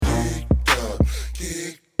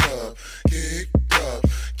geeked up, geeked up,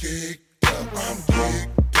 geeked up. I'm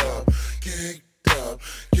geeked up, geeked up,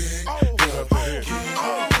 geeked up, geeked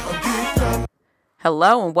up. I'm geeked up.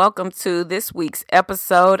 Hello and welcome to this week's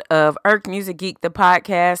episode of Irked Music Geek, the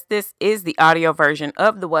podcast. This is the audio version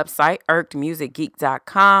of the website,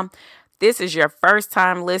 irkedmusicgeek.com. This is your first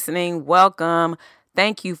time listening. Welcome.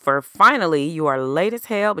 Thank you for you are late as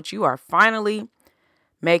hell, but you are finally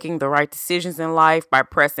making the right decisions in life by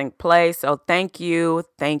pressing play. So thank you.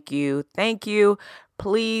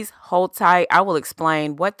 Please hold tight. I will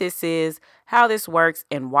explain what this is, how this works,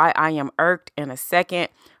 and why I am irked in a second.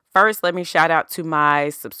 First, let me shout out to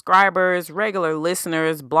my subscribers, regular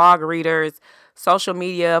listeners, blog readers, social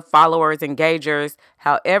media followers, engagers,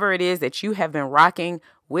 however it is that you have been rocking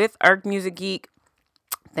with Irked Music Geek.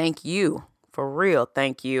 Thank you. For real,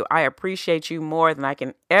 thank you. I appreciate you more than I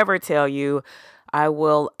can ever tell you. I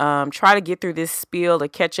will try to get through this spiel to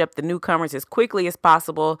catch up the newcomers as quickly as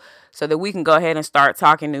possible so that we can go ahead and start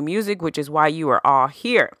talking new music, which is why you are all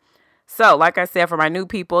here. So, like I said, for my new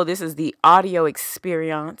people, this is the audio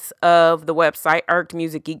experience of the website,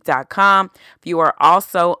 irkedmusicgeek.com. If you are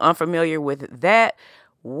also unfamiliar with that,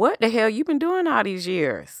 what the hell you been doing all these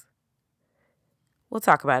years? We'll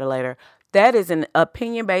talk about it later. That is an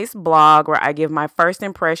opinion-based blog where I give my first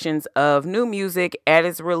impressions of new music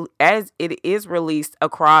as it is released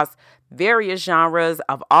across various genres.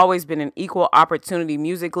 I've always been an equal opportunity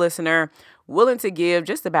music listener, willing to give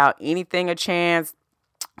just about anything a chance,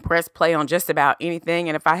 press play on just about anything.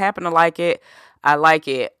 And if I happen to like it, I like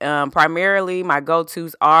it. Primarily, my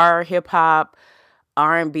go-tos are hip-hop,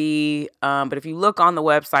 R&B, but if you look on the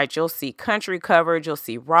website, you'll see country coverage, you'll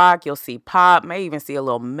see rock, you'll see pop, may even see a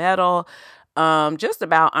little metal, just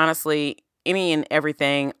about honestly any and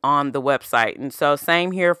everything on the website. And so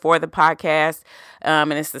same here for the podcast,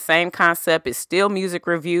 and it's the same concept. It's still music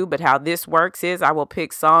review, but how this works is I will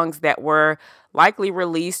pick songs that were likely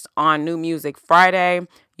released on New Music Friday.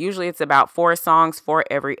 Usually it's about 4 songs for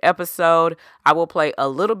every episode. I will play a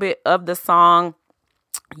little bit of the song,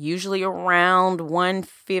 usually around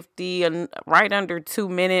 150 and right under 2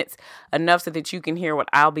 minutes, enough so that you can hear what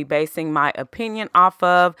I'll be basing my opinion off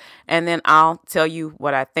of, and then I'll tell you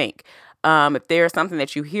what I think. If there's something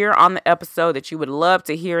that you hear on the episode that you would love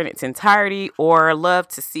to hear in its entirety or love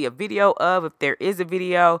to see a video of, if there is a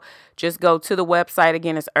video, just go to the website.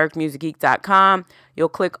 Again, it's irkedmusicgeek.com. You'll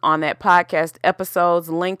click on that podcast episodes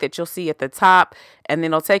link that you'll see at the top, and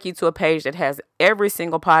then it'll take you to a page that has every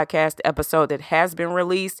single podcast episode that has been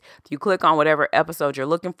released. If you click on whatever episode you're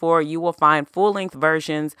looking for, you will find full-length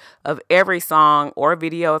versions of every song or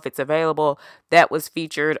video, if it's available, that was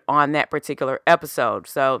featured on that particular episode.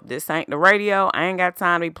 So this ain't the radio. I ain't got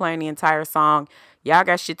time to be playing the entire song. Y'all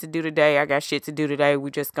got shit to do today. I got shit to do today. We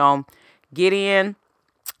just gonna get in.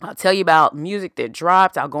 I'll tell you about music that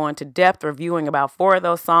dropped. I'll go into depth reviewing about 4 of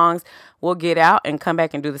those songs. We'll get out and come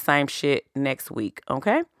back and do the same shit next week.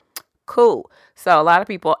 Okay? Cool. So a lot of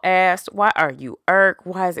people asked, why are you irked?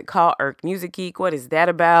 Why is it called Irked Music Geek? What is that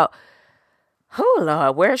about? Oh,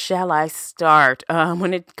 Lord, where shall I start?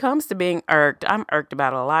 When it comes to being irked, I'm irked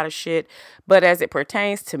about a lot of shit. But as it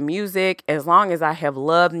pertains to music, as long as I have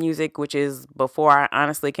loved music, which is before I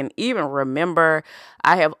honestly can even remember,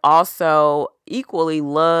 I have also equally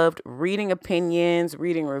loved reading opinions,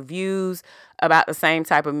 reading reviews about the same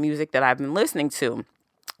type of music that I've been listening to.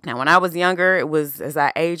 Now, when I was younger, it was as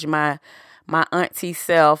I aged my auntie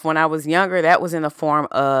self. When I was younger, that was in the form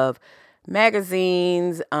of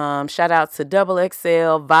magazines. Shout out to Double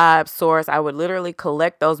XL, Vibe, Source. I would literally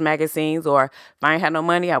collect those magazines, or if I ain't had no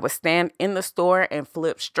money, I would stand in the store and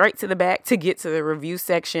flip straight to the back to get to the review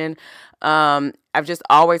section. I've just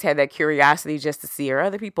always had that curiosity just to see, are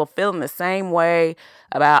other people feeling the same way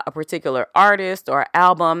about a particular artist or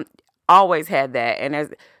album? Always had that. And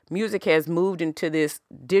as music has moved into this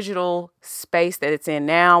digital space that it's in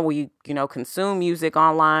now, we, consume music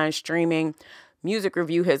online, streaming. Music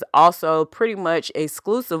review has also pretty much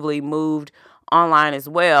exclusively moved online as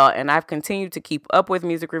well. And I've continued to keep up with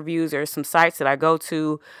music reviews. There are some sites that I go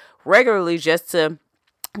to regularly just to,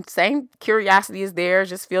 same curiosity is there,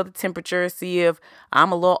 just feel the temperature, see if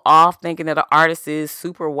I'm a little off thinking that an artist is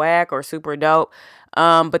super whack or super dope.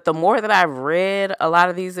 But the more that I've read a lot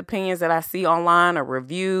of these opinions that I see online or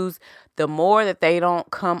reviews, the more that they don't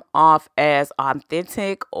come off as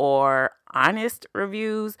authentic or honest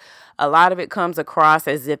reviews. A lot of it comes across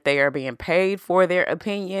as if they are being paid for their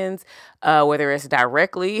opinions, whether it's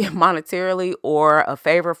directly, monetarily, or a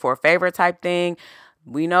favor for a favor type thing.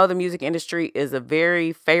 We know the music industry is a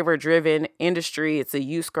very favor-driven industry. It's a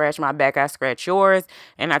you scratch my back, I scratch yours.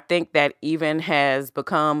 And I think that even has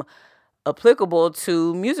become applicable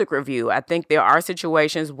to music review. I think there are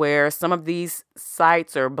situations where some of these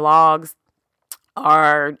sites or blogs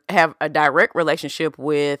have a direct relationship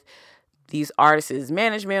with these artists'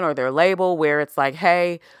 management or their label, where it's like,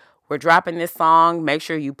 hey, we're dropping this song, make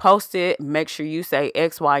sure you post it, make sure you say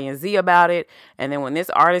X, Y, and Z about it. And then when this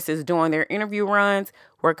artist is doing their interview runs,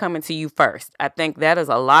 we're coming to you first. I think that is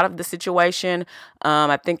a lot of the situation.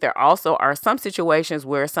 I think there also are some situations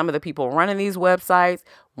where some of the people running these websites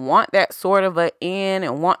want that sort of a in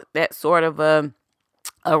and want that sort of a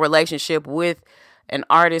relationship with an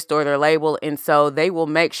artist or their label. And so they will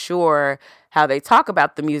make sure how they talk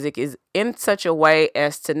about the music is in such a way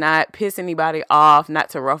as to not piss anybody off, not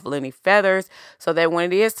to ruffle any feathers, so that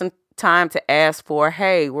when it is some time to ask for,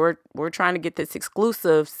 hey, we're trying to get this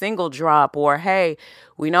exclusive single drop, or hey,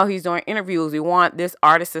 we know he's doing interviews, we want this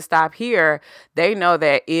artist to stop here, they know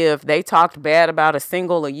that if they talked bad about a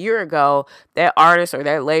single a year ago, that artist or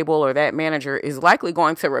that label or that manager is likely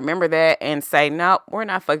going to remember that and say, no, we're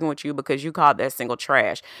not fucking with you because you called that single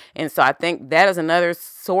trash. And so I think that is another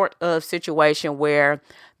sort of situation where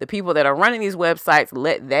the people that are running these websites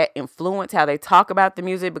let that influence how they talk about the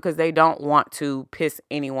music because they don't want to piss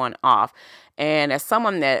anyone off. And as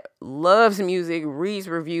someone that loves music, reads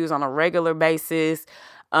reviews on a regular basis,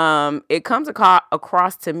 it comes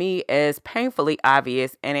across to me as painfully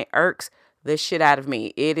obvious, and it irks the shit out of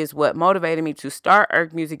me. It is what motivated me to start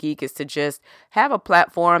Irk Music Geek, is to just have a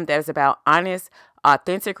platform that is about honest,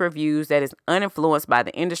 authentic reviews that is uninfluenced by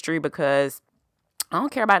the industry, because I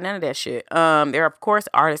don't care about none of that shit. There are, of course,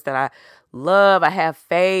 artists that I love. I have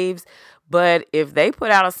faves. But if they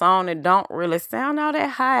put out a song that don't really sound all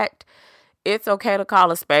that hot, it's okay to call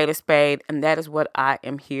a spade. And that is what I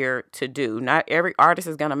am here to do. Not every artist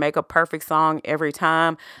is going to make a perfect song every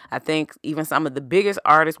time. I think even some of the biggest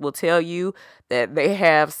artists will tell you that they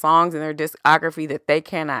have songs in their discography that they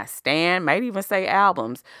cannot stand, maybe even say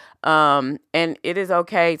albums. And it is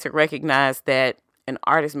okay to recognize that an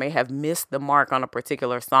artist may have missed the mark on a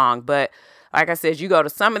particular song. But like I said, you go to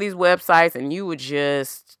some of these websites and you would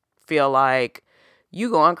just feel like you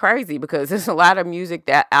going crazy, because there's a lot of music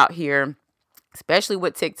that out here, especially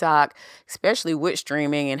with TikTok, especially with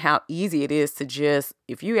streaming, and how easy it is to just,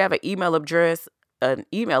 if you have an email address,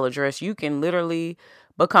 you can literally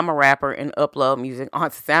become a rapper and upload music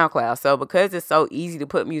onto SoundCloud. So because it's so easy to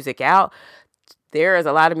put music out, there is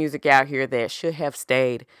a lot of music out here that should have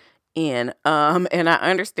stayed in. And I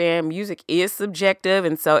understand music is subjective,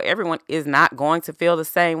 and so everyone is not going to feel the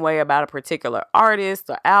same way about a particular artist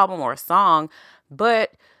or album or song.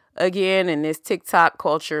 But again, in this TikTok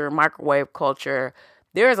culture, microwave culture,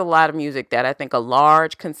 there is a lot of music that I think a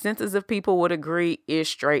large consensus of people would agree is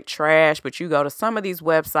straight trash. But you go to some of these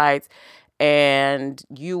websites and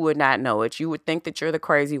you would not know it. You would think that you're the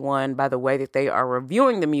crazy one by the way that they are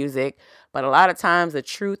reviewing the music. But a lot of times the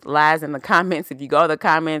truth lies in the comments. If you go to the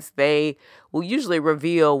comments, they will usually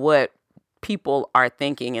reveal what people are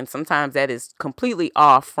thinking. And sometimes that is completely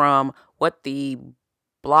off from what the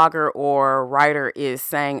blogger or writer is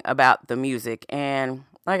saying about the music. And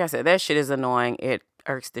like I said, that shit is annoying. It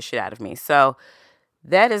irks the shit out of me. So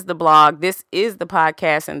that is the blog. This is the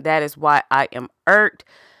podcast. And that is why I am irked.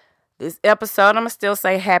 This episode, I'm going to still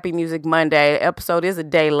say Happy Music Monday. The episode is a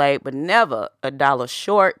day late, but never a dollar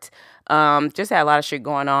short. Just had a lot of shit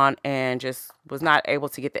going on and just was not able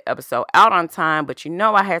to get the episode out on time. But you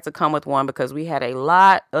know I had to come with one because we had a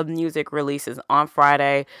lot of music releases on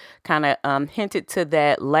Friday. Kind of hinted to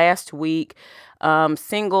that last week.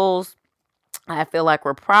 Singles, I feel like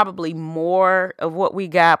we're probably more of what we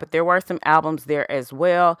got, but there were some albums there as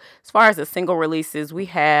well. As far as the single releases, we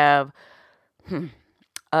have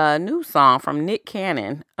a new song from Nick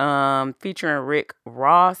Cannon featuring Rick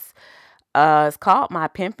Ross. It's called My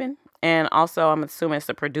Pimpin'. And also, I'm assuming it's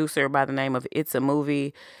a producer by the name of It's a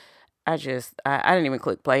Movie. I didn't even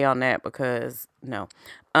click play on that because no.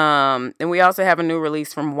 And we also have a new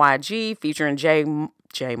release from YG featuring okay,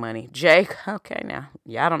 now.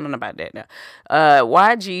 Yeah, I don't know about that now.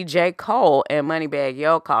 YG, J. Cole, and Moneybagg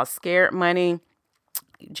Yo called Scared Money.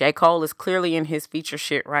 J. Cole is clearly in his feature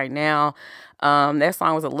shit right now. That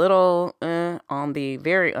song was a little on the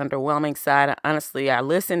very underwhelming side. Honestly, I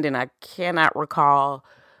listened and I cannot recall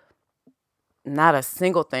not a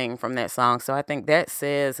single thing from that song. So I think that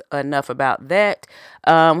says enough about that.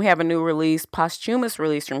 We have a new release, posthumous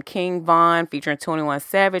release from King Von featuring 21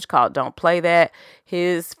 Savage called Don't Play That.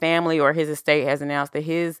 His family or his estate has announced that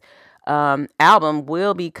his album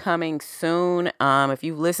will be coming soon. If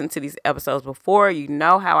you've listened to these episodes before, you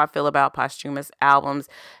know how I feel about posthumous albums,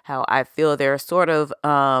 how I feel they're sort of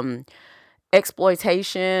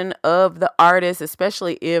exploitation of the artist,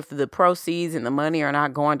 especially if the proceeds and the money are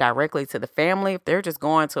not going directly to the family. If they're just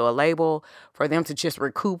going to a label for them to just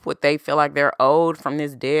recoup what they feel like they're owed from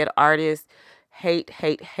this dead artist, hate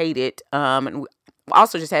it. And we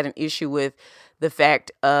also just had an issue with the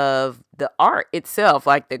fact of the art itself.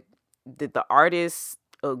 Like, did the artists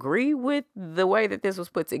agree with the way that this was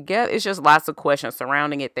put together? It's just lots of questions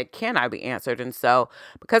surrounding it that cannot be answered. And so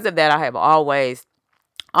because of that, I have always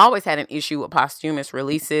had an issue with posthumous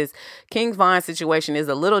releases. King Von's situation is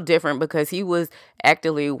a little different because he was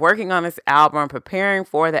actively working on this album, preparing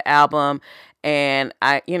for the album. And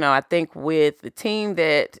I think with the team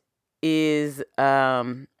that is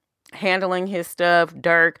handling his stuff,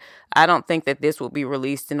 Dirk, I don't think that this will be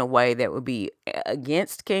released in a way that would be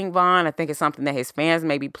against King Von. I think it's something that his fans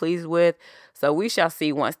may be pleased with. So we shall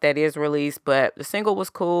see once that is released. But the single was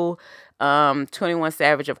cool. 21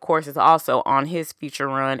 Savage, of course, is also on his feature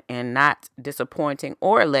run and not disappointing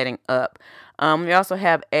or letting up. We also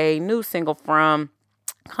have a new single from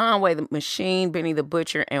Conway the Machine, Benny the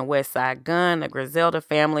Butcher, and Westside Gunn, the Griselda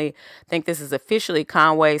family. I think this is officially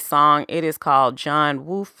Conway's song. It is called John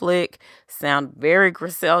Woo Flick. Sound very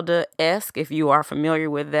Griselda-esque if you are familiar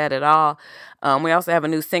with that at all. We also have a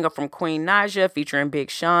new single from Queen Naija featuring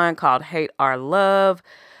Big Sean called Hate Our Love.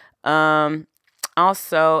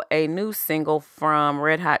 Also, a new single from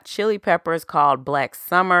Red Hot Chili Peppers called Black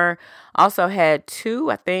Summer. Also had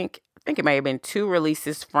I think it may have been two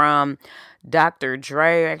releases from Dr.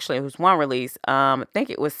 Dre. Actually, it was one release. I think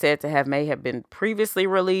it was said to may have been previously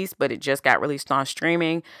released, but it just got released on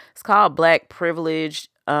streaming. It's called Black Privilege,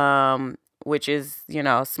 which is,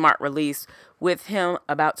 a smart release with him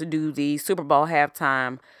about to do the Super Bowl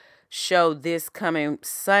halftime show this coming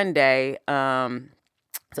Sunday.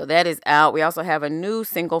 So that is out. We also have a new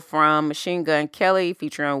single from Machine Gun Kelly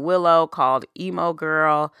featuring Willow called Emo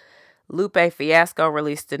Girl. Lupe Fiasco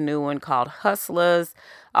released a new one called Hustlers.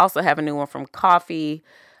 Also have a new one from Coffee,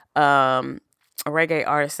 a reggae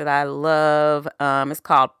artist that I love. It's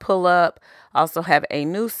called Pull Up. Also have a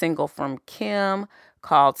new single from Kim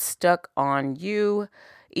called Stuck on You.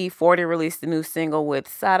 E40 released a new single with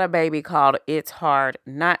Sada Baby called It's Hard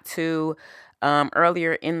Not To.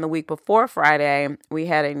 Earlier in the week before Friday, we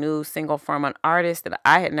had a new single from an artist that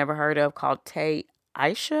I had never heard of called Tay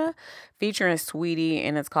Aisha, featuring Sweetie,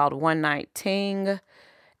 and it's called One Night Ting.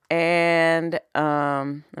 And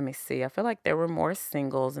let me see. I feel like there were more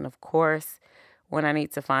singles, and of course, when I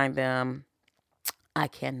need to find them, I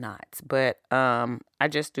cannot. But I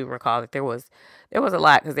just do recall that there was a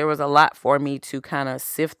lot, because there was a lot for me to kind of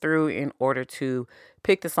sift through in order to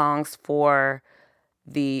pick the songs for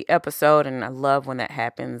the episode, and I love when that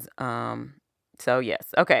happens. So yes.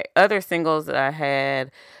 Okay. Other singles that I had,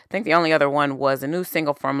 I think the only other one was a new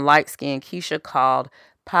single from Light Skin Keisha called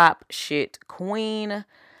Pop Shit Queen.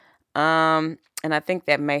 And I think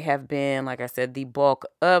that may have been, like I said, the bulk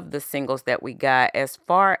of the singles that we got. As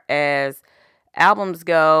far as albums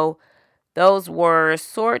go, those were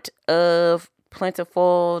sort of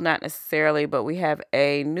plentiful, not necessarily, but we have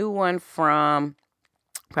a new one from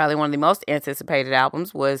probably one of the most anticipated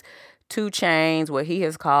albums was 2 Chainz, what he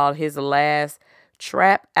has called his last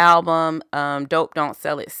trap album, Dope Don't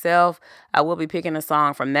Sell Itself. I will be picking a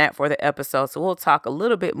song from that for the episode, so we'll talk a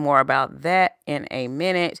little bit more about that in a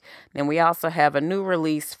minute. Then we also have a new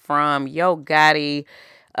release from Yo Gotti,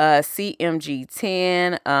 CMG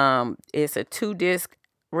 10. It's a 2-disc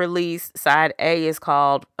release. Side A is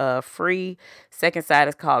called Free. Second side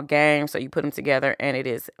is called Game. So you put them together and it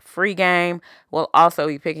is Free Game. We'll also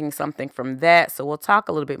be picking something from that. So we'll talk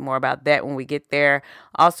a little bit more about that when we get there.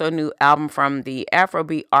 Also, a new album from the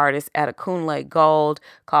Afrobeat artist Adekunle Gold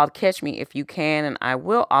called Catch Me If You Can. And I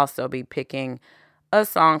will also be picking a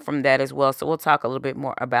song from that as well. So we'll talk a little bit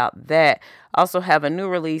more about that. Also have a new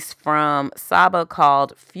release from Saba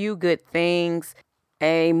called Few Good Things.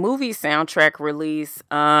 A movie soundtrack release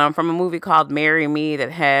from a movie called Marry Me that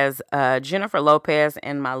has Jennifer Lopez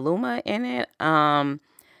and Maluma in it.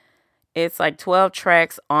 It's like 12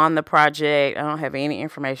 tracks on the project. I don't have any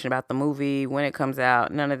information about the movie, when it comes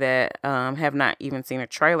out, none of that. Have not even seen a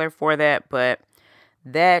trailer for that, but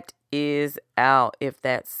that is out if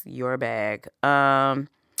that's your bag. And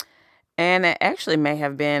it actually may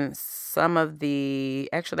have been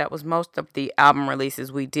that was most of the album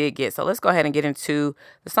releases we did get. So let's go ahead and get into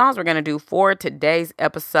the songs we're going to do for today's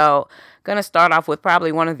episode. Going to start off with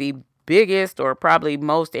probably one of the biggest or probably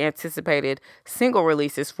most anticipated single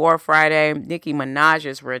releases for Friday, Nicki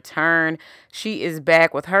Minaj's return. She is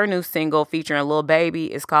back with her new single featuring Lil Baby.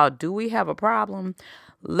 It's called Do We Have a Problem?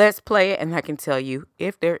 Let's play it, and I can tell you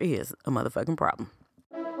if there is a motherfucking problem.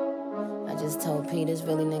 I just told Pete it's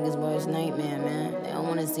really niggas' worst nightmare, man. They don't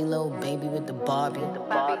wanna see little baby with the Barbie.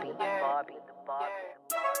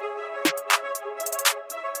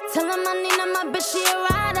 Tell him I need my bitch, she a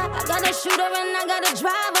rider. I got a shooter and I got a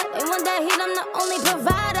driver. They want that heat, I'm the only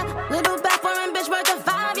provider. Little back foreign bitch worth of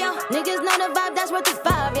 5, yo. Niggas know the vibe, that's worth of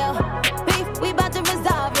 5, yo. Beef, we bout to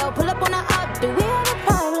resolve, yo. Pull up on the up, do we have a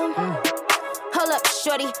problem? Hold up,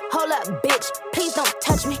 shorty, hold up, bitch. Please don't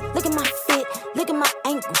touch me. Look at my fit, look at my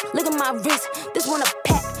ankle, look at my wrist. This one a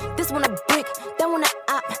pack, this one a brick, that one a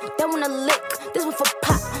op, that one a lick. This one for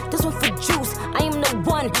pop, this one for juice. I am the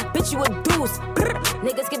one, bitch, you a deuce.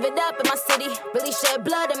 Niggas give it up in my city. Really shed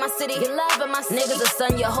blood in my city. Get love in my city. Niggas will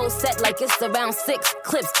son your whole set like it's around 6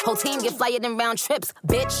 clips. Whole team get flyer than round trips.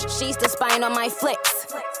 Bitch, she's the spying on my flicks.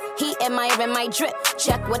 He admiring my drip.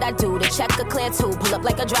 Check what I do. The check a clear too. Pull up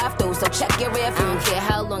like a drive-through, so check your rear view. I don't care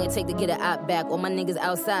how long it take to get an op back. All my niggas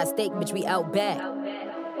outside. Steak, bitch, we out back.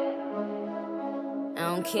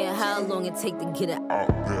 I don't care how long it take to get it out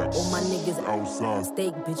back. All my niggas outside.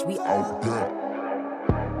 Steak, bitch, we out back.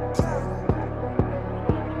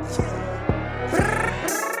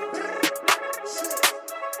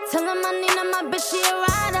 Tell him I need my bitch, she a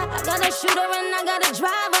rider. I got a shooter and I got a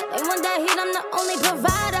driver. They want that heat, I'm the only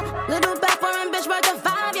provider. Little back foreign bitch worth of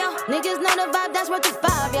 5, yo. Niggas know the vibe, that's worth of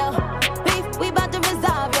 5, yo. Beef, we bout to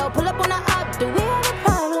resolve, yo. Pull up on the up, do we have a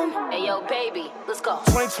problem? Hey, yo, baby, let's go.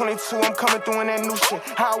 2022, I'm coming through in that new shit.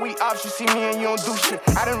 How we ops, you see me and you don't do shit.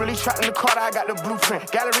 I didn't really trap in the Carter, I got the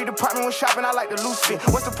blueprint. Gallery department when shopping, I like the loose fit.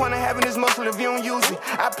 What's the point of having this muscle if you don't use it?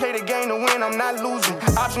 I play the game to win, I'm not losing.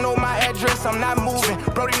 Ops know my address, I'm not moving.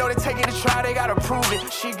 Brody know they take it to try, they gotta prove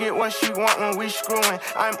it. She get what she want when we screwing.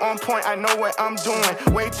 I'm on point, I know what I'm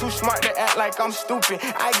doing. Way too smart to act like I'm stupid.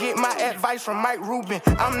 I get my advice from Mike Rubin.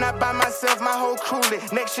 I'm not by myself, my whole crew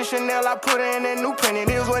lit. Next to Chanel, I put her in that new print. It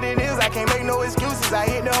is what it is, I can't make no excuses. I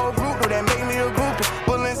hit the whole group, that make me a groupie.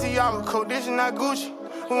 Balenciaga, Codition, not Gucci.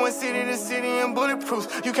 We went city to city in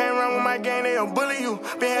bulletproofs. You can't run with my gang, they'll bully you.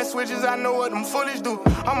 Been had switches, I know what them foolish do.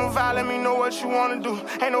 I'm a vibe, let me know what you wanna do.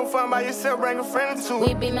 Ain't no fun by yourself, bring a friend or two.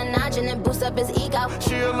 We be menaging and boost up his ego.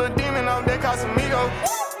 She a little demon out there, Casamigo.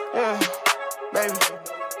 Yeah, baby.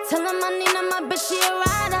 Tell him I need my bitch, she a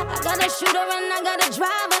rider. I got a shooter and I got a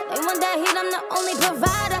driver. They want that heat, I'm the only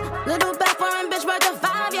provider. Little back foreign bitch worth of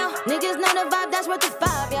 5, yo. Niggas know the vibe, that's worth of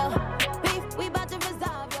 5, yo. Beef, we bout to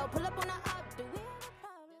resolve, yo. Pull up on the up, do we have a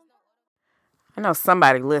problem? I know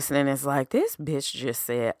somebody listening is like, this bitch just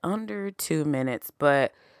said under 2 minutes,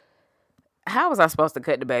 but how was I supposed to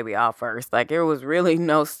cut the baby off first? Like, there was really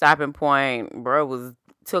no stopping point. Bro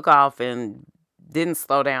took off and didn't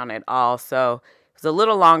slow down at all. So it was a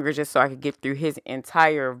little longer just so I could get through his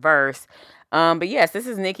entire verse. But yes, this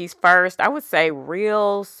is Nicki's first, I would say,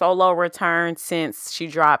 real solo return since she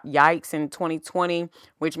dropped Yikes in 2020,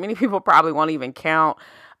 which many people probably won't even count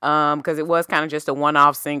because it was kind of just a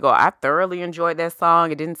one-off single. I thoroughly enjoyed that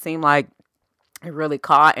song. It didn't seem like it really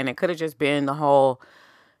caught, and it could have just been the whole,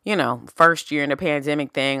 first year in the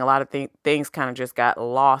pandemic thing. A lot of things kind of just got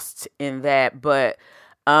lost in that. But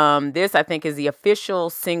this, I think, is the official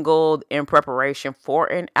single in preparation for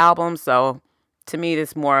an album. So to me, this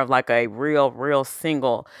is more of like a real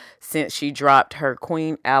single since she dropped her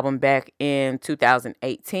Queen album back in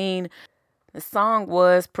 2018. The song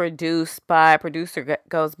was produced by a producer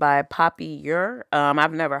goes by Poppy Ure.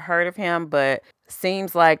 I've never heard of him, but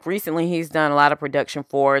seems like recently he's done a lot of production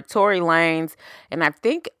for Tory Lanez. And I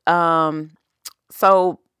think,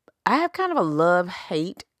 so I have kind of a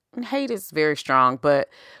love-hate. Hate is very strong, but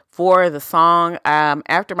for the song,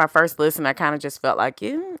 after my first listen, I kind of just felt like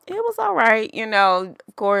it was all right. Of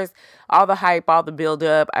course, all the hype, all the build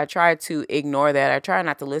up, I try to ignore that. I try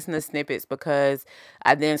not to listen to snippets because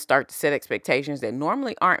I then start to set expectations that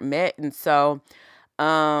normally aren't met. And so,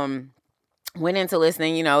 went into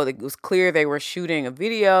listening, it was clear they were shooting a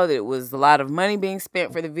video, that it was a lot of money being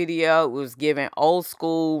spent for the video. It was given old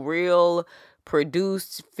school, real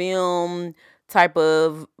produced film type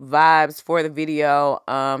of vibes for the video.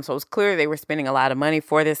 So it was clear they were spending a lot of money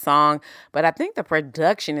for this song, but I think the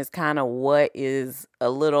production is kind of what is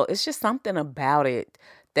it's just something about it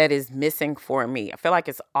that is missing for me. I feel like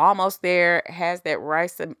it's almost there. It has that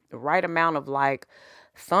right amount of like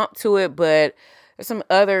thump to it, but there's some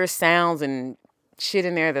other sounds and shit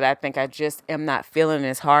in there that I think I just am not feeling.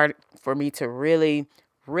 It's hard for me to really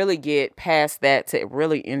get past that to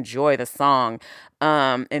really enjoy the song.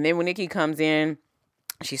 And then when Nicki comes in,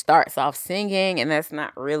 she starts off singing, and that's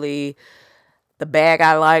not really the bag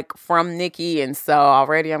I like from Nicki. And so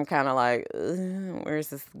already I'm kind of like, where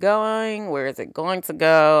is this going? Where is it going to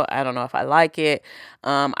go? I don't know if I like it.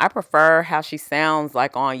 I prefer how she sounds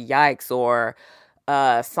like on Yikes or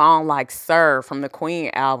song like Sir from the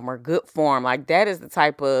Queen album or Good Form. Like, that is the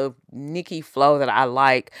type of Nicki flow that I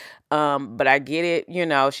like. But I get it, you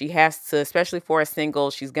know, she has to, especially for a single,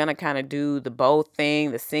 she's going to kind of do the both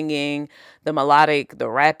thing, the singing, the melodic, the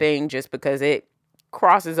rapping, just because it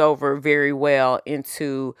crosses over very well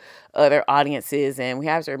into other audiences. And we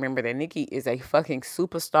have to remember that Nicki is a fucking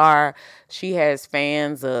superstar. She has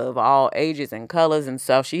fans of all ages and colors, and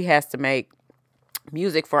so she has to make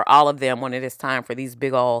music for all of them when it is time for these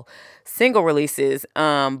big old single releases.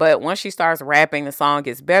 But once she starts rapping, the song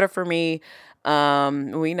gets better for me.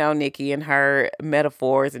 We know Nicki and her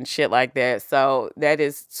metaphors and shit like that, so that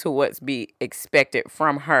is to what's be expected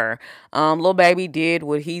from her. Lil Baby did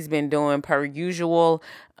what he's been doing per usual.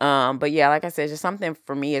 But yeah, like I said, just something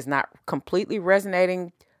for me is not completely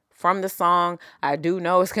resonating from the song. I do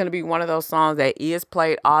know it's going to be one of those songs that is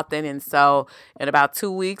played often, and so in about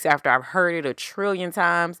 2 weeks after I've heard it a trillion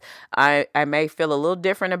times, I may feel a little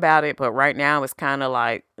different about it, but right now it's kind of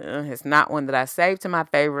like, it's not one that I saved to my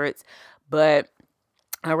favorites, but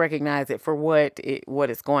I recognize it for what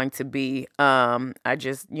it's going to be. I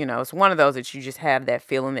just, you know, it's one of those that you just have that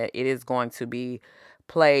feeling that it is going to be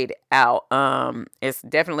played out. It's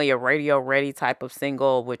definitely a radio ready type of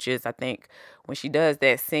single, which is, I think, when she does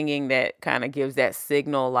that singing, that kind of gives that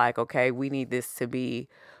signal like, okay, we need this to be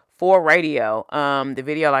for radio. The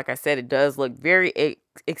video, like I said, it does look very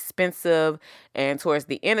expensive, and towards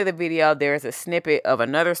the end of the video there's a snippet of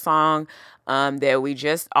another song that we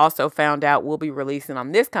just also found out we'll be releasing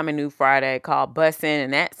on this coming new Friday called Bussin',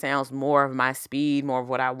 and that sounds more of my speed, more of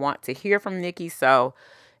what I want to hear from Nicki, so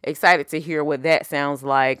excited to hear what that sounds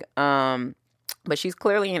like. But she's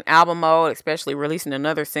clearly in album mode, especially releasing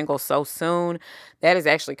another single so soon. That is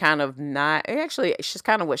actually kind of not, actually it's just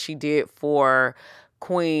kind of what she did for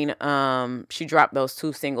Queen. She dropped those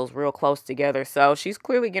two singles real close together, so she's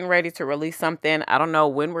clearly getting ready to release something. I don't know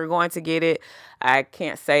when we're going to get it. I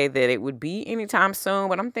can't say that it would be anytime soon,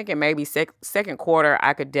 but I'm thinking maybe second quarter.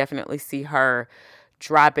 I could definitely see her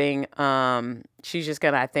dropping. She's just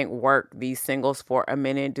gonna, I think, work these singles for a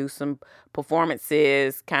minute, do some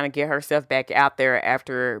performances, kind of get herself back out there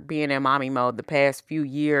after being in mommy mode the past few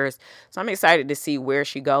years. So I'm excited to see where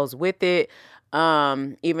she goes with it.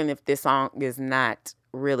 Even if this song is not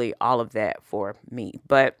really all of that for me,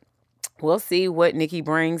 but we'll see what Nicki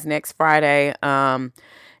brings next Friday. And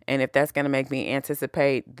if that's going to make me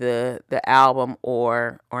anticipate the album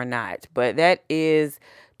or not. But that is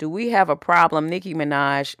Do We Have a Problem? Nicki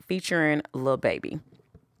Minaj featuring Lil Baby.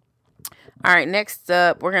 All right, next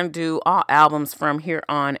up, we're going to do all albums from here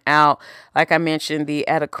on out. Like I mentioned, the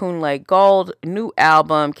Adekunle Gold new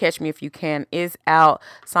album, Catch Me If You Can, is out.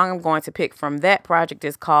 The song I'm going to pick from that project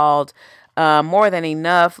is called More Than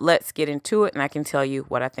Enough. Let's get into it, and I can tell you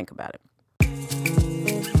what I think about it.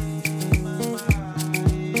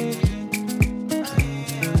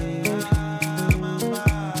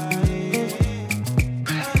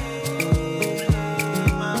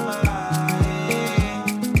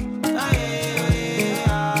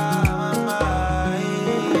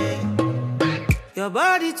 Your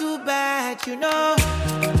body too bad, you know.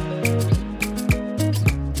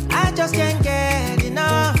 I just can't get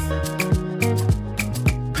enough.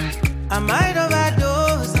 I might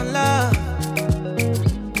overdose on love.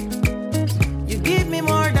 You give me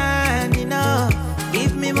more than enough.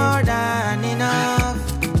 Give me more than enough.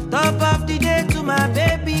 Top of the day to my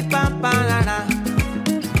baby, pam pam la la.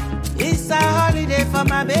 It's a holiday for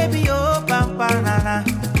my baby, oh pam pam la la.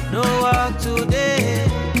 No work today.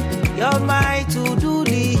 You're my to-do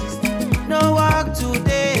list. No work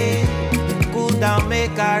today. Cool down,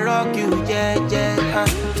 make I rock you, yeah, yeah.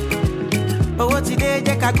 Owó ti dé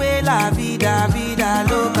jẹ́ ká gbé la vida, vida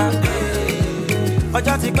loca.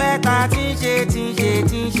 Ọjọ́ ti pẹ́ ta tí ń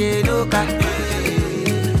ṣe loca.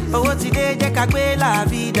 Owó ti dé jẹ́ ká gbé la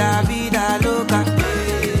vida, vida loca.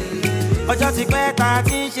 Ọjọ́ ti pẹ́ ta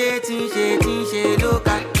tí ń ṣe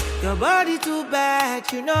loca. Your body too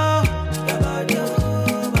bad, you know. Your body,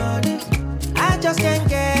 oh, body. I just can't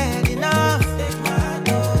get enough. Take my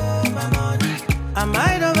dough, my money. I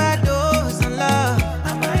might overdose on love.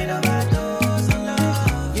 I might overdose on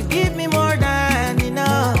love. You give me more than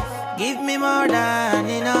enough. Give me more than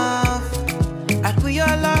enough. I put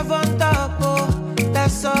your love on top, oh.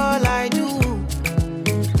 That's all I do.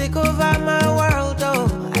 Take over my world, oh.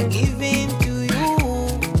 I give in to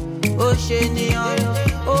you. Oh, Shenion.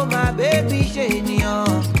 Oh, my baby,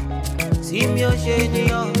 Shenion. See me, oh,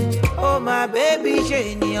 Shenion. Oh, my baby,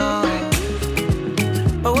 Shenion.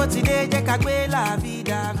 Oh, what's today? Jẹ́ ká gbé la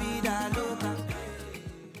vida, vida loca.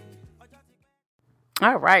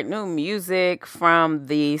 All right, new music from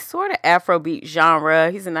the sort of Afrobeat genre.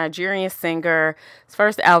 He's a Nigerian singer. His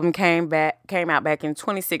first album came out back in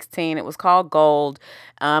 2016. It was called Gold.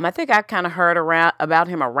 I think I kind of heard about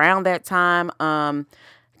him around that time.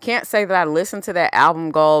 Can't say that I listened to that album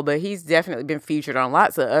Gold, but he's definitely been featured on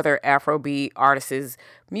lots of other Afrobeat artists'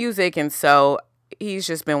 music, and so he's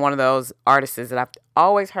just been one of those artists that I've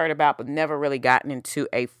always heard about, but never really gotten into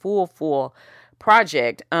a full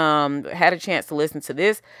project. Had a chance to listen to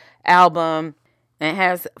this album, and it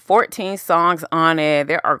has 14 songs on it.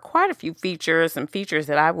 There are quite a few features, some features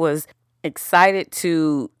that I was excited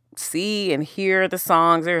to see and hear the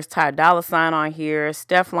songs. There's Ty Dolla $ign on here,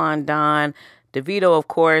 Stefflon Don, Davido, of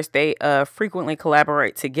course. They frequently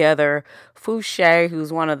collaborate together. Fouché,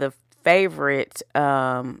 who's one of the favorite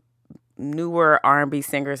newer R&B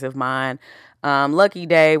singers of mine. Lucky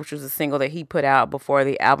Day, which was a single that he put out before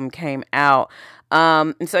the album came out.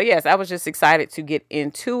 And so, yes, I was just excited to get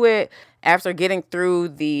into it. After getting through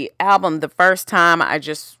the album the first time, I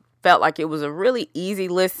just felt like it was a really easy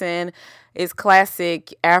listen. It's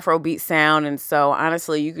classic Afrobeat sound, and so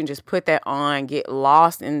honestly, you can just put that on, get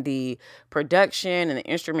lost in the production and the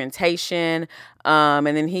instrumentation, and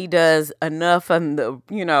then he does enough of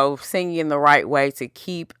the, singing in the right way to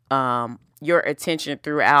keep your attention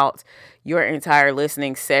throughout your entire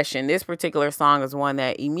listening session. This particular song is one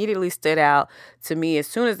that immediately stood out to me as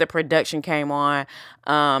soon as the production came on,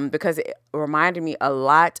 because it reminded me a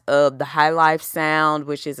lot of the High Life sound,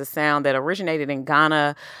 which is a sound that originated in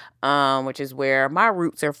Ghana, which is where my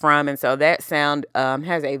roots are from. And so that sound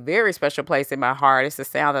has a very special place in my heart. It's a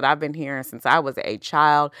sound that I've been hearing since I was a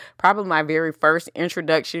child. Probably my very first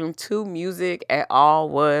introduction to music at all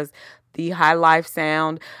was the High Life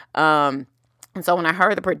sound. And so when I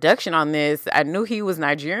heard the production on this, I knew he was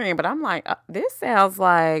Nigerian, but I'm like, this sounds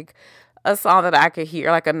like a song that I could hear,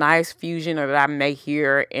 like a nice fusion, or that I may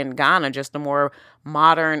hear in Ghana, just a more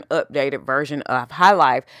modern, updated version of High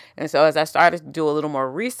Life. And so as I started to do a little more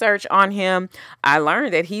research on him, I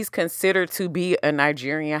learned that he's considered to be a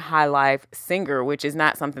Nigerian High Life singer, which is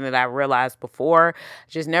not something that I realized before.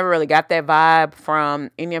 Just never really got that vibe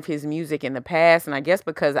from any of his music in the past. And I guess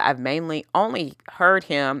because I've mainly only heard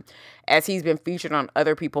him as he's been featured on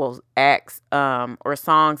other people's acts or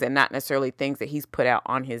songs, and not necessarily things that he's put out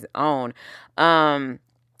on his own.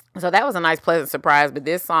 So that was a nice, pleasant surprise. But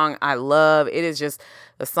this song I love. It is just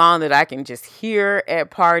a song that I can just hear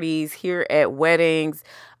at parties, hear at weddings.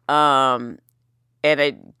 And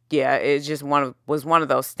it just was one of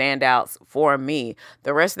those standouts for me.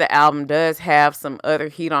 The rest of the album does have some other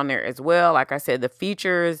heat on there as well. Like I said, the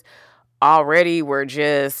features already were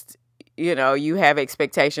just, you have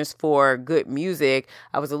expectations for good music.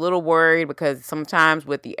 I was a little worried because sometimes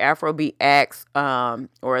with the Afrobeat acts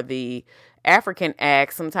or the African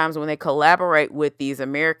acts, sometimes when they collaborate with these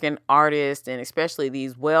American artists, and especially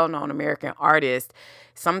these well-known American artists,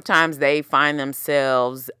 sometimes they find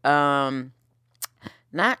themselves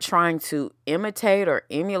not trying to imitate or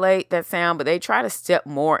emulate that sound, but they try to step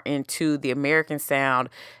more into the American sound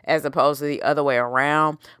as opposed to the other way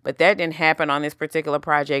around. But that didn't happen on this particular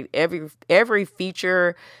project. Every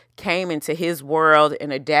feature came into his world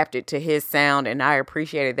and adapted to his sound, and I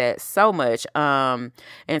appreciated that so much. And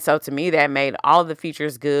so to me, that made all of the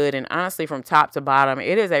features good. And honestly, from top to bottom,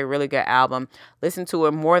 it is a really good album. Listened to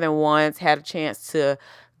it more than once, had a chance to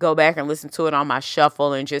go back and listen to it on my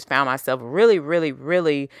shuffle, and just found myself really, really,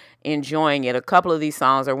 really enjoying it. A couple of these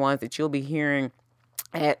songs are ones that you'll be hearing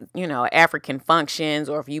at, African functions,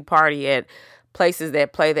 or if you party at places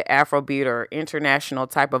that play the Afrobeat or international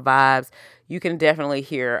type of vibes, you can definitely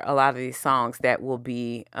hear a lot of these songs that will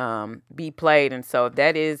be played. And so if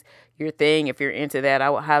that is your thing, if you're into that, I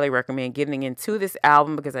would highly recommend getting into this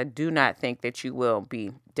album, because I do not think that you will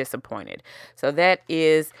be disappointed. So that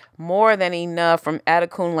is More Than Enough from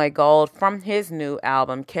Adekunle Gold from his new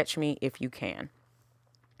album, Catch Me If You Can.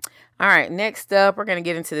 All right, next up, we're going to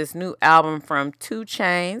get into this new album from 2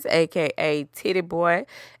 Chainz, a.k.a. Titty Boy,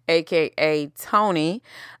 a.k.a. Tony.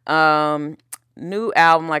 New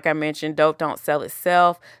album, like I mentioned, Dope Don't Sell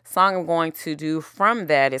Itself. Song I'm going to do from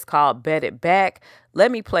that is called Bet It Back. Let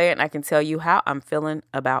me play it, and I can tell you how I'm feeling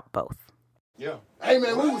about both. Yeah. Hey,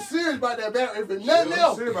 man, we was serious about that bathroom. If it's nothing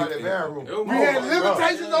else, we had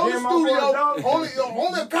limitations on the studio.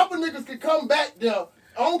 Only a couple niggas could come back there.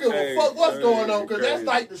 I don't give a fuck what's going on, because that's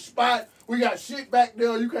like the spot. We got shit back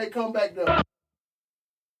there. You can't come back there.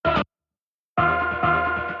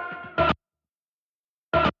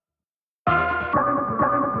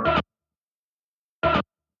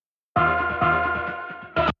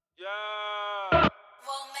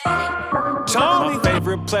 My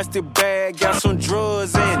favorite plastic bag got some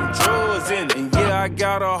drugs in it. And yeah, I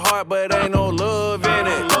got a heart, but ain't no love in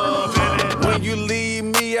it. When you leave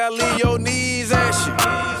me, I leave your knees ashy.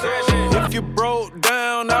 If you broke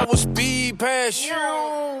down, I will speed past you.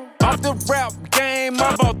 Off the rap game,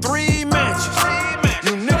 I bought 3 matches.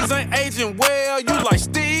 You niggas ain't aging well, you like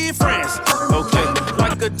Steve Francis. Okay,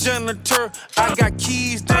 like a janitor, I got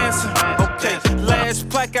keys dancing. Okay, last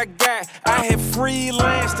plaque I got, I had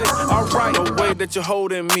freelanced it. Alright, no way that you're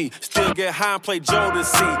holding me. Still get high and play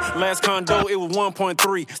Jodeci. Last condo, it was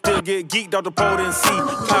 1.3. Still get geeked off the potency.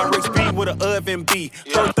 Pyrex B with an oven B.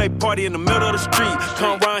 Birthday party in the middle of the street.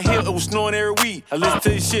 Come round here, it was snowing every week. I listen to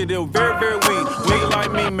this shit, it was very, very weak. Nigga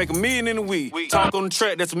like me, make $1 million in a week. Talk on the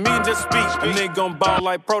track, that's $1 million just speak. A nigga gon' ball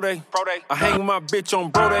like Pro Day. I hang with my bitch on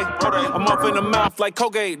Bro Day. I'm up in the mouth like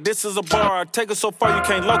Colgate. This is a bar, take it so far you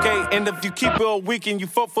can't locate. And if you keep it all weekend, you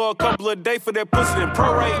fuck for a couple of days for that pussy, then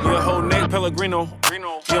prorate. Your whole name Pellegrino.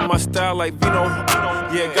 Yeah, my style like Vino.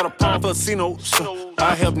 Yeah, got a palm for Cino. So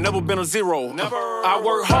I have never been a zero. I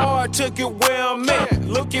work hard to get where I'm at.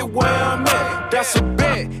 Look at where I'm at. That's a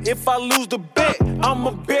bet. If I lose the bet,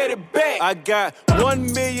 I'ma bet it back. I got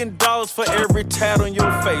 $1 million for every tat on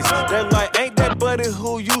your face. They're like, ain't that buddy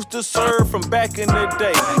who used to serve from back in the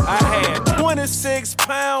day? I had 26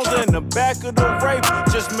 pounds in the back of the rape.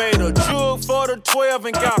 Just made a jug for the 12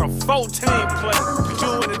 and got a 14 plate.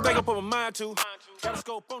 Do anything I put my mind to. Got a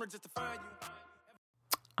scope on it just to find you.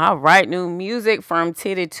 All right, new music from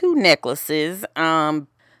Titty 2 Necklaces.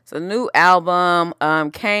 So new album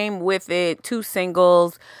came with it 2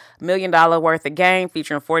 singles. $1 Million Worth of Game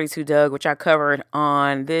featuring 42 Dugg, which I covered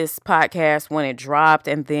on this podcast when it dropped,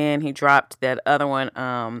 and then he dropped that other one.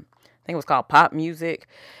 I think it was called Pop Music,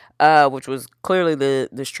 which was clearly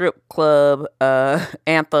the strip club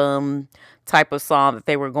anthem type of song that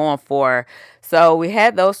they were going for. So we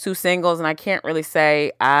had those 2 singles, and I can't really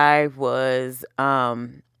say I was.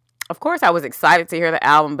 Of course, I was excited to hear the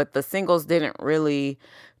album, but the singles didn't really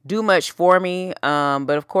do much for me.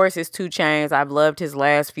 But of course, it's 2 Chainz. I've loved his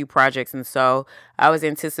last few projects, and so I was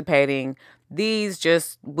anticipating these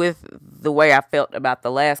just with the way I felt about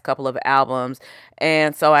the last couple of albums.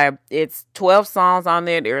 And so it's 12 songs on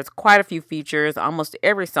there. There's quite a few features. Almost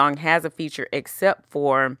every song has a feature except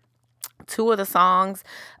for 2 of the songs.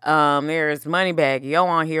 There's Moneybagg Yo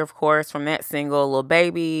on here, of course, from that single. Lil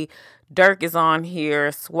Baby, Durk is on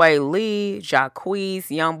here, Sway Lee, Jacquees,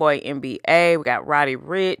 Youngboy NBA, we got Roddy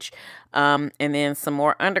Ricch, and then some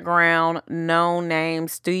more underground known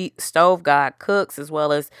names, Stove God Cooks, as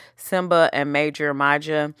well as Simba and Major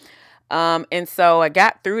Maja. And so I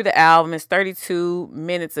got through the album. It's 32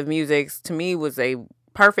 minutes of music. To me, was a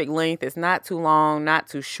perfect length. It's not too long, not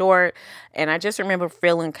too short. And I just remember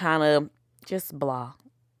feeling kind of just blah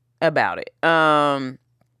about it.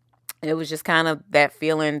 It was just kind of that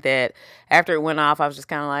feeling that after it went off, I was just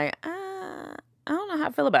kind of like, I don't know how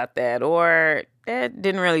I feel about that. Or it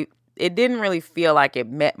didn't really feel like it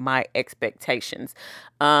met my expectations.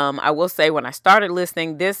 I will say when I started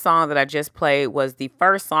listening, this song that I just played was the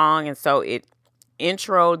first song. And so it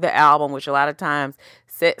introed the album, which a lot of times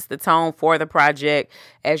sets the tone for the project.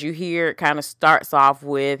 As you hear, it kind of starts off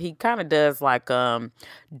with, he kind of does like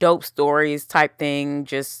dope stories type thing,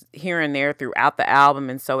 just here and there throughout the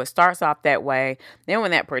album. And so it starts off that way. Then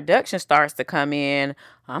when that production starts to come in,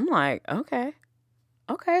 I'm like, okay,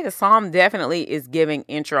 the song definitely is giving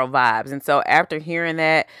intro vibes. And so after hearing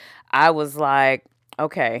that, I was like,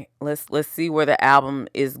 okay, let's see where the album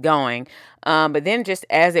is going. But then just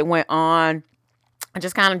as it went on, I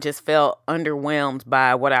just kind of just felt underwhelmed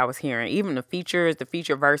by what I was hearing. Even the features, the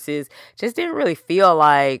feature verses, just didn't really feel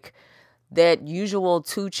like that usual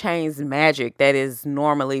 2 Chainz magic that is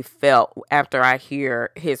normally felt after I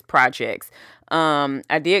hear his projects.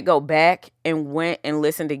 I did go back and went and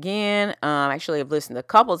listened again. Actually, I've listened a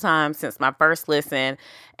couple times since my first listen,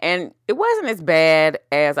 and it wasn't as bad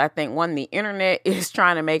as I think the internet is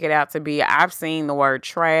trying to make it out to be. I've seen the word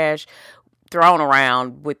trash thrown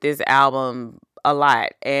around with this album a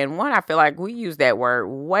lot. And I feel like we use that word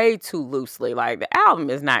way too loosely. Like, the album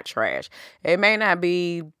is not trash. It may not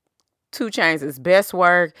be 2 Chainz' best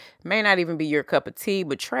work, may not even be your cup of tea,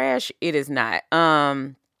 but trash, it is not.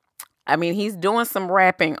 I mean, he's doing some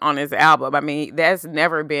rapping on his album. I mean, that's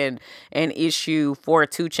never been an issue for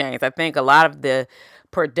 2 Chainz. I think a lot of the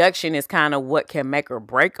production is kind of what can make or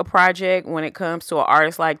break a project when it comes to an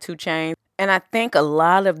artist like 2 Chainz. And I think a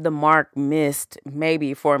lot of the mark missed,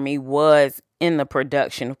 maybe for me, was in the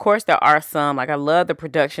production. Of course, there are some, like, I love the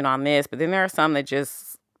production on this, but then there are some that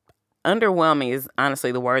just, underwhelming is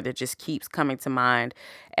honestly the word that just keeps coming to mind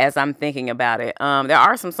as I'm thinking about it. There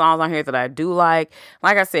are some songs on here that I do like.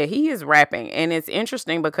 Like I said, he is rapping, and it's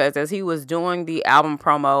interesting because as he was doing the album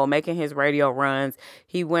promo, making his radio runs,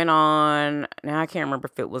 he went on, now I can't remember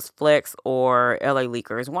if it was Flex or LA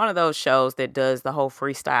Leakers, one of those shows that does the whole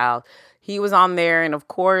freestyle. He was on there, and of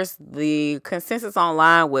course, the consensus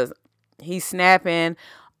online was he's snapping.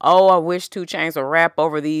 Oh, I wish 2 Chainz would rap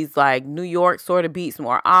over these like New York sort of beats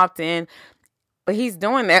more often. But he's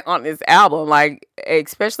doing that on this album, like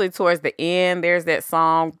especially towards the end. There's that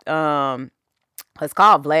song, it's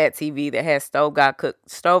called Vlad TV, that has Stove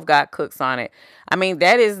Got Cooks on it. I mean,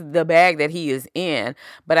 that is the bag that he is in.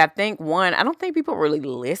 But I think I don't think people really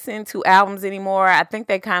listen to albums anymore. I think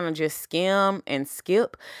they kind of just skim and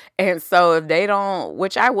skip. And so if they don't,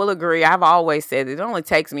 which I will agree, I've always said it only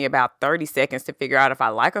takes me about 30 seconds to figure out if I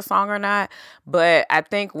like a song or not. But I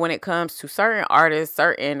think when it comes to certain artists,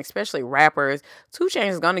 especially rappers, 2 Chainz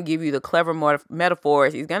is going to give you the clever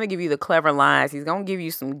metaphors. He's going to give you the clever lines. He's going to give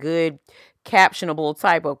you some good captionable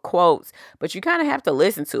type of quotes, but you kind of have to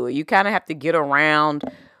listen to it. You kind of have to get around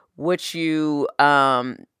what you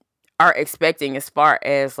are expecting as far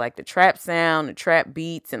as like the trap sound, the trap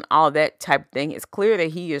beats, and all that type of thing. It's clear that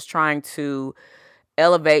he is trying to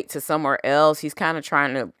elevate to somewhere else. He's kind of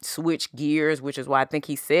trying to switch gears, which is why I think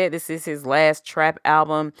he said this is his last trap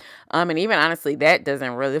album. And even honestly,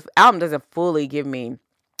 this album doesn't fully give me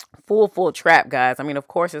full trap, guys. I mean, of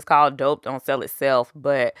course, it's called Dope Don't Sell Itself,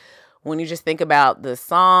 but when you just think about the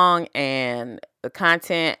song and the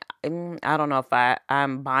content, I don't know if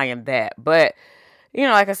I'm buying that. But,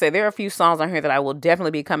 like I said, there are a few songs on here that I will definitely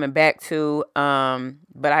be coming back to.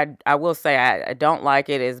 But I will say I don't like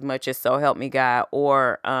it as much as So Help Me God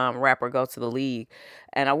or Rapper Go to the League.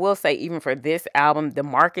 And I will say, even for this album, the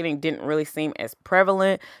marketing didn't really seem as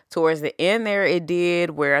prevalent. Towards the end there, it did,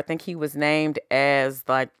 where I think he was named as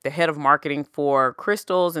like the head of marketing for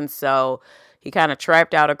Crystals. And so he kind of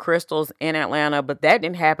trapped out of Crystals in Atlanta, but that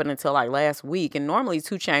didn't happen until like last week. And normally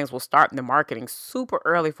 2 Chainz will start the marketing super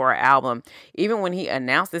early for an album. Even when he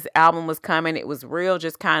announced this album was coming, it was real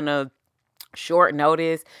just kind of short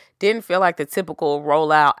notice. Didn't feel like the typical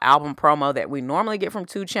rollout album promo that we normally get from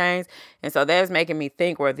 2 Chainz. And so that was making me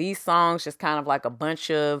think, were these songs just kind of like a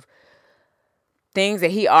bunch of things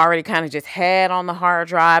that he already kind of just had on the hard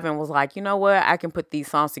drive and was like, you know what, I can put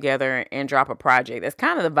these songs together and drop a project. That's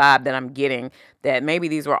kind of the vibe that I'm getting, that maybe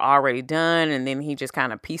these were already done and then he just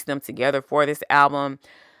kind of pieced them together for this album.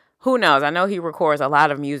 Who knows? I know he records a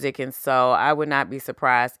lot of music, and so I would not be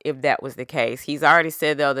surprised if that was the case. He's already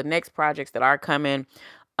said, though, the next projects that are coming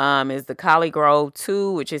is the Collie Grove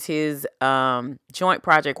 2, which is his joint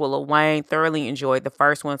project with Lil Wayne. Thoroughly enjoyed the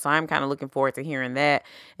first one, so I'm kind of looking forward to hearing that.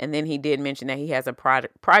 And then he did mention that he has a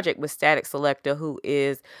project with Static Selector, who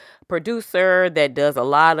is a producer that does a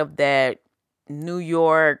lot of that New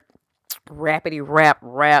York rapidy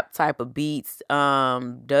rap type of beats,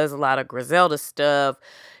 does a lot of Griselda stuff.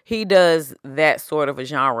 He does that sort of a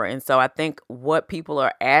genre. And so I think what people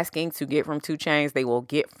are asking to get from 2 Chainz, they will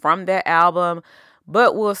get from that album.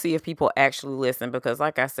 But we'll see if people actually listen, because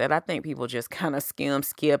like I said, I think people just kind of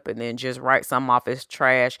skip, and then just write something off as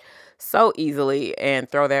trash so easily and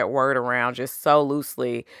throw that word around just so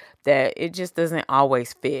loosely that it just doesn't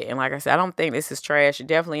always fit. And like I said, I don't think this is trash. It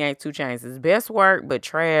definitely ain't 2 Chainz' best work, but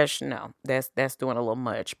trash, no, that's doing a little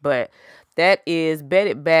much. But that is Bet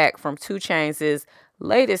It Back from 2 Chainz'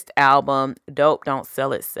 latest album, Dope Don't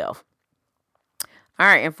Sell Itself. All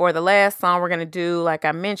right, and for the last song we're going to do, like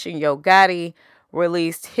I mentioned, Yo Gotti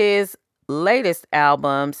released his latest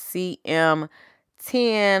album, CM10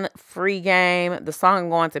 Free Game. The song I'm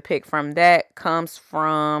going to pick from that comes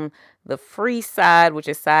from the free side, which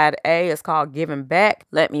is side A. It's called Giving Back.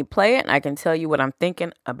 Let me play it, and I can tell you what I'm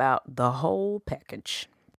thinking about the whole package.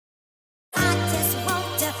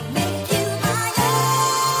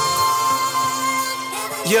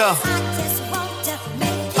 Yeah,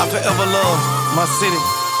 I forever love my city.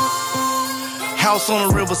 House on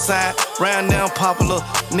the riverside, round down popular.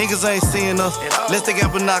 Niggas ain't seeing us, let's they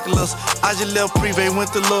got binoculars. I just left Privé,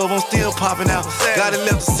 went to Love, I'm still popping out. Got it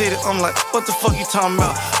left the city, I'm like, what the fuck you talking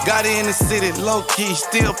about? Got it in the city, low key,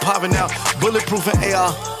 still popping out. Bulletproof and AR,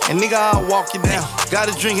 and nigga, I'll walk you down. Got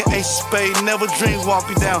a drink and Ace of Spade, never drink, walk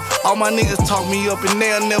you down. All my niggas talk me up and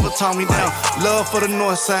they'll never talk me down. Love for the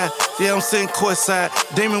north side, yeah, I'm sitting courtside.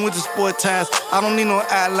 Damon with the sport ties, I don't need no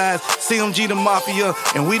outlines. CMG the Mafia,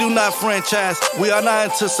 and we do not franchise. We are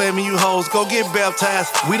not into saving you hoes, go get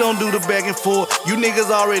baptized. We don't do the back and forth, you niggas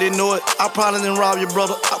already know it. I probably done robbed your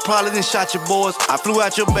brother, I probably done shot your boys. I flew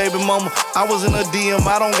out your baby mama, I was in a DM,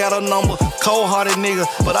 I don't got a number. Cold-hearted nigga,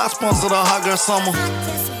 but I sponsored a hot girl summer.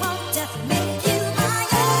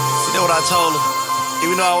 what I told her.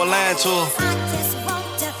 Even though I was lying to her.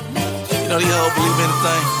 You know, these hoes believe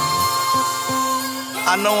anything.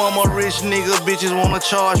 I know I'm a rich nigga, bitches wanna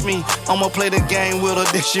charge me. I'ma play the game with her,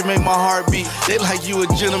 that shit make my heart beat. They like you a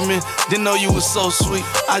gentleman, didn't know you was so sweet.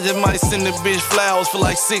 I just might send the bitch flowers for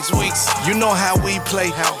like 6 weeks. You know how we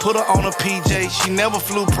play, put her on a PJ. She never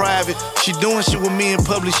flew private. She doing shit with me in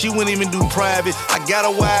public, she wouldn't even do private. I got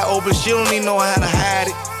her wide open, she don't even know how to hide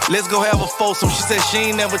it. Let's go have a foursome, she said she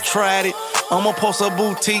ain't never tried it. I'ma post her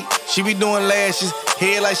boutique, she be doing lashes.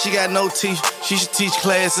 Head like she got no teeth, she should teach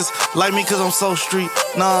classes. Like me cause I'm so street,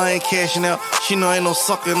 nah I ain't cashing out. She know I ain't no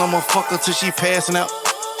sucker and I'ma fuck her till she passing out.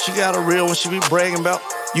 She got a real one she be bragging about.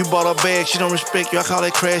 You bought her bag, she don't respect you, I call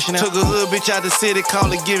that crashing out. Took a hood bitch out the city,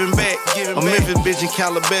 call it giving back. A Memphis bitch in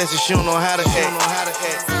Calabasas, she don't know how to act. See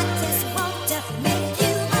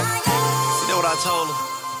that what I told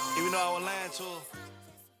her, even though I was lying to her.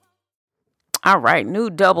 All right,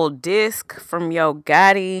 new double disc from Yo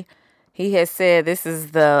Gotti. He has said this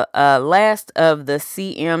is the last of the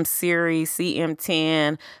CM series,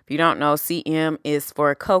 CM10. If you don't know, CM is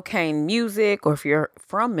for cocaine music, or if you're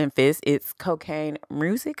from Memphis, it's cocaine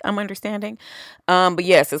music, I'm understanding. But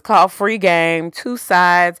yes, it's called Free Game, 2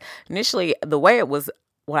 sides. Initially, the way it was,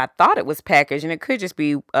 what I thought it was packaged, and it could just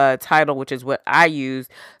be titled, which is what I use.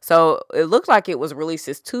 So it looked like it was released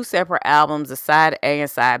as 2 separate albums, a side A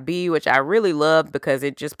and side B, which I really loved because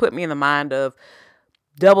it just put me in the mind of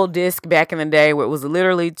double disc back in the day, where it was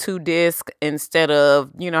literally 2 discs instead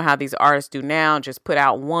of, you know, how these artists do now, just put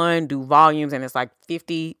out one, do volumes, and it's like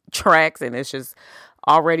 50 tracks, and it's just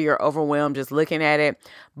already you're overwhelmed just looking at it.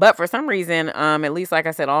 But for some reason, at least like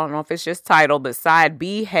I said, I don't know if it's just title, but side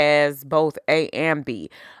B has both A and B.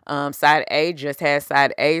 Side A just has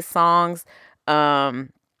side A songs,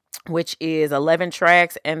 which is 11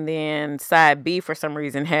 tracks, and then side B for some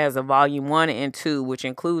reason has a volume 1 and 2, which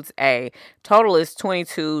includes A. Total is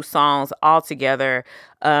 22 songs altogether,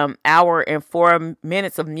 hour and 4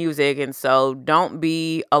 minutes of music. And so don't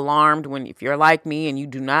be alarmed if you're like me and you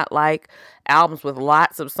do not like albums with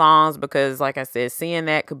lots of songs, because like I said, seeing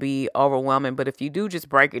that could be overwhelming. But if you do just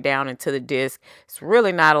break it down into the disc, it's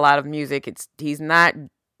really not a lot of music. He's not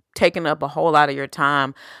taking up a whole lot of your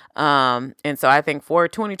time. And so I think for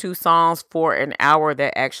 22 songs for an hour,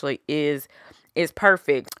 that actually is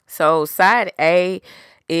perfect. So side A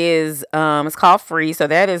is, it's called Free. So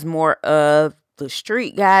that is more of the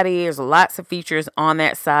street Gotti. There's lots of features on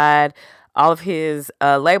that side. All of his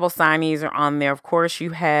label signees are on there. Of course,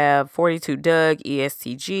 you have 42 Dugg,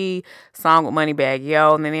 ESTG, Song with Moneybagg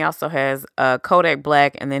Yo, and then he also has Kodak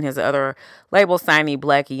Black, and then his other label signee,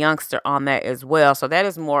 Black Youngster, on that as well. So that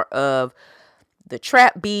is more of the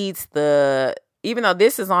trap beats, even though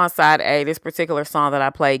this is on side A, this particular song that I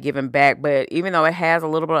played, Giving Back, but even though it has a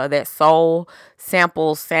little bit of that soul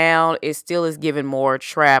sample sound, it still is giving more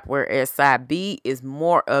trap, whereas side B is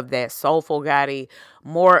more of that soulful Gotti,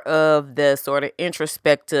 more of the sort of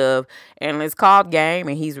introspective, and it's called Game,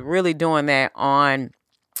 and he's really doing that on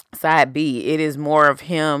side B. It is more of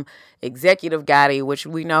him, executive Gotti, which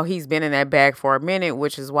we know he's been in that bag for a minute,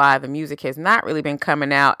 which is why the music has not really been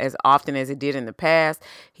coming out as often as it did in the past.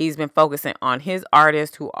 He's been focusing on his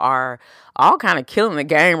artists who are all kind of killing the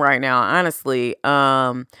game right now, honestly.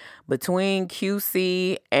 Between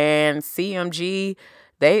QC and CMG,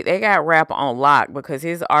 they got rap on lock because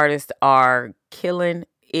his artists are killing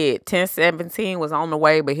it. 1017 was on the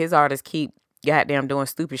way, but his artists keep goddamn doing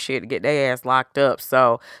stupid shit to get their ass locked up.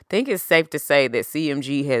 So I think it's safe to say that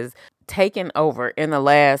CMG has taken over in the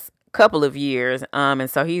last couple of years. And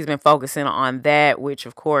so he's been focusing on that, which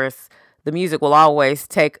of course the music will always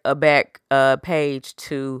take a back page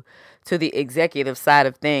to the executive side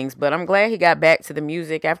of things. But I'm glad he got back to the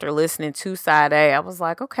music after listening to side A. I was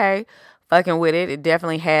like, okay, fucking with it. It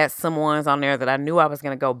definitely had some ones on there that I knew I was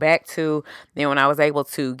going to go back to. Then when I was able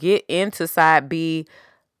to get into side B,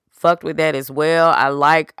 fucked with that as well.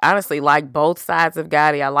 I honestly like both sides of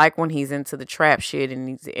Gotti. I like when he's into the trap shit and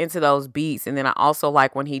he's into those beats. And then I also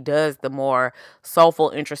like when he does the more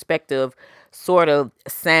soulful, introspective sort of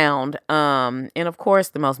sound. And of course,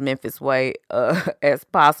 the most Memphis way as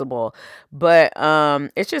possible. But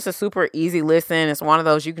it's just a super easy listen. It's one of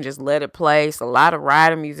those you can just let it play. It's a lot of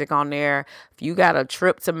riding music on there. If you got a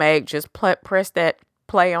trip to make, just press that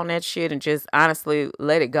play on that shit and just honestly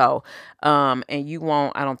let it go. And you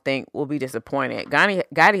won't, I don't think, will be disappointed.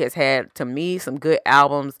 Gotti has had, to me, some good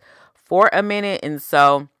albums for a minute. And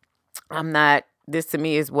so this to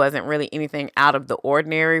me wasn't really anything out of the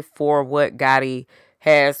ordinary for what Gotti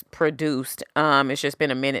has produced. It's just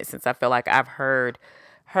been a minute since I feel like I've heard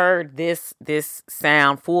heard this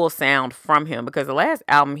full sound from him, because the last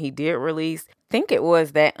album he did release, I think it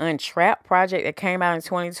was that Untrapped project that came out in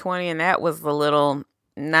 2020, and that was a little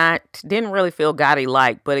didn't really feel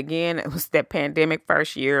Gotti-like. But again, it was that pandemic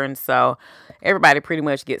first year, and so everybody pretty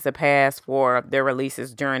much gets a pass for their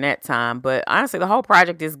releases during that time. But honestly, the whole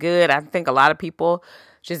project is good. I think a lot of people,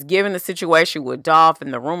 just given the situation with Dolph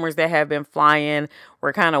and the rumors that have been flying,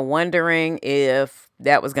 we're kind of wondering if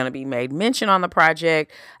that was going to be made mention on the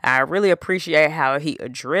project. I really appreciate how he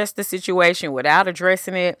addressed the situation without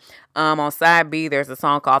addressing it. On side B, there's a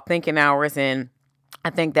song called Thinking Hours, and I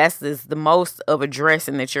think that's the most of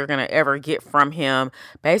addressing that you're going to ever get from him.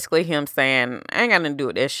 Basically him saying, I ain't got nothing to do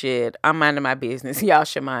with that shit. I'm minding my business. Y'all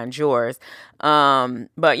should mind yours.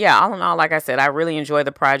 But yeah, all in all, like I said, I really enjoy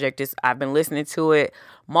the project. I've been listening to it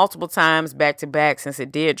multiple times back to back since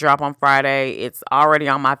it did drop on Friday. It's already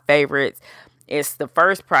on my favorites. It's the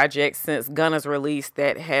first project since Gunna's release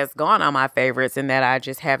that has gone on my favorites, and that I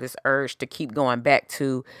just have this urge to keep going back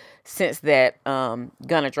to since that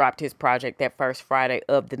Gunna dropped his project that first Friday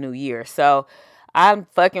of the new year. So I'm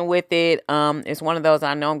fucking with it. It's one of those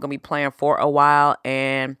I know I'm going to be playing for a while,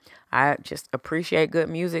 and I just appreciate good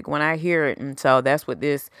music when I hear it. And so that's what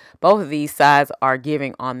both of these sides are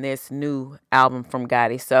giving on this new album from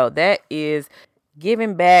Gotti. So that is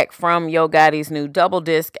Giving Back from Yo Gotti's new double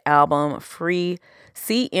disc album, Free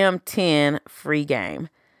CM10 Free Game.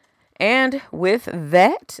 And with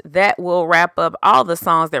that will wrap up all the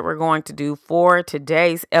songs that we're going to do for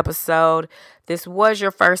today's episode. This was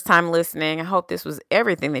your first time listening. I hope this was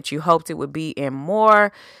everything that you hoped it would be and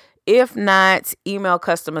more. If not, email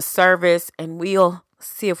customer service and we'll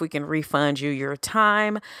see if we can refund you your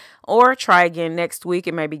time, or try again next week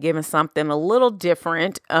and maybe giving something a little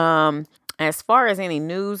different. As far as any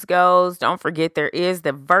news goes, don't forget there is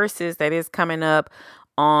the Versus that is coming up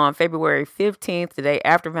on February 15th, the day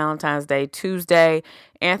after Valentine's Day, Tuesday.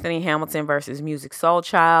 Anthony Hamilton versus Musiq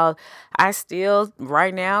Soulchild. I still,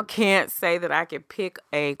 right now, can't say that I could pick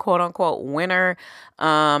a quote-unquote winner.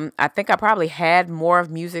 I think I probably had more of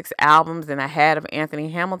Music's albums than I had of Anthony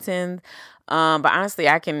Hamilton. But honestly,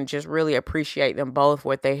 I can just really appreciate them both,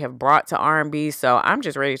 what they have brought to R&B. So I'm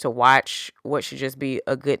just ready to watch what should just be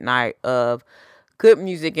a good night of good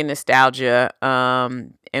music and nostalgia.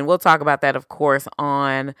 And we'll talk about that, of course,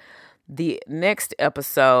 on the next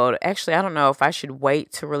episode. Actually, I don't know if I should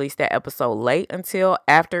wait to release that episode late until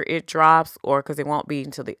after it drops, or because it won't be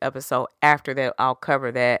until the episode after that I'll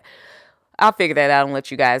cover that. I'll figure that out and let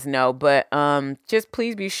you guys know. But just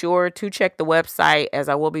please be sure to check the website, as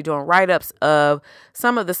I will be doing write-ups of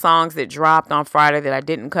some of the songs that dropped on Friday that I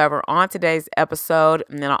didn't cover on today's episode.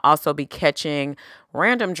 And then I'll also be catching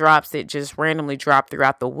random drops that just randomly drop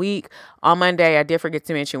throughout the week. On Monday, I did forget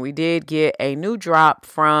to mention we did get a new drop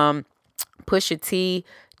from Pusha T,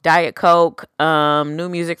 Diet Coke, new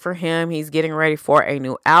music for him. He's getting ready for a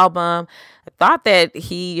new album. I thought that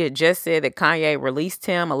he had just said that Kanye released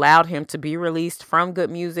him, allowed him to be released from Good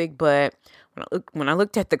Music, but when I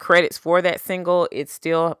looked at the credits for that single, it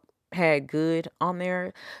still had Good on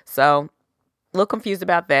there. So a little confused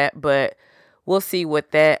about that, but we'll see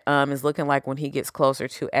what that is looking like when he gets closer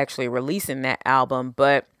to actually releasing that album.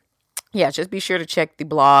 But yeah, just be sure to check the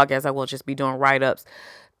blog, as I will just be doing write-ups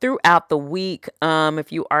throughout the week.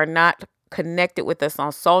 If you are not connected with us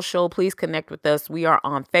on social, please connect with us. We are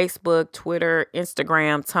on Facebook, Twitter,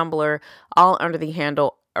 Instagram, Tumblr, all under the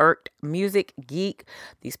handle Irked Music Geek.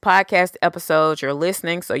 These podcast episodes you're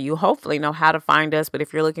listening, so you hopefully know how to find us. But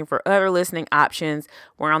if you're looking for other listening options,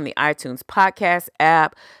 we're on the iTunes podcast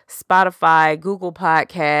app, Spotify, Google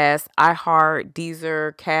Podcasts, iHeart,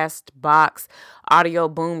 Deezer, Castbox,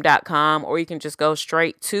 audioboom.com, or you can just go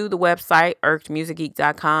straight to the website,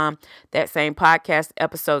 irkedmusicgeek.com. That same podcast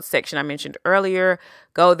episode section I mentioned earlier,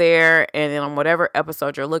 go there, and then on whatever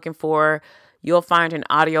episode you're looking for, you'll find an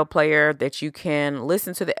audio player that you can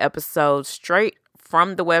listen to the episode straight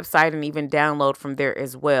from the website and even download from there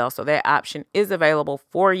as well. So that option is available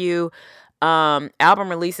for you. Album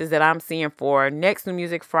releases that I'm seeing for next New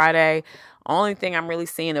Music Friday. Only thing I'm really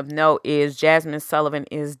seeing of note is Jasmine Sullivan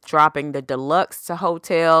is dropping the deluxe to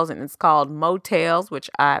hotels, and it's called Motels, which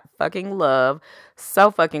I fucking love.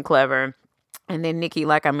 So fucking clever. And then Nicki,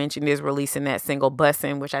 like I mentioned, is releasing that single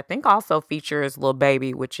Bussin', which I think also features Lil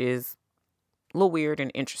Baby, which is a little weird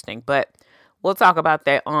and interesting, but we'll talk about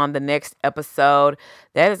that on the next episode.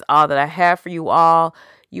 That is all that I have for you all.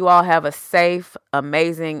 You all have a safe,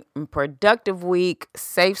 amazing, and productive week.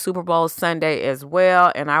 Safe Super Bowl Sunday as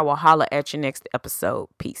well. And I will holla at you next episode.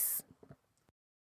 Peace.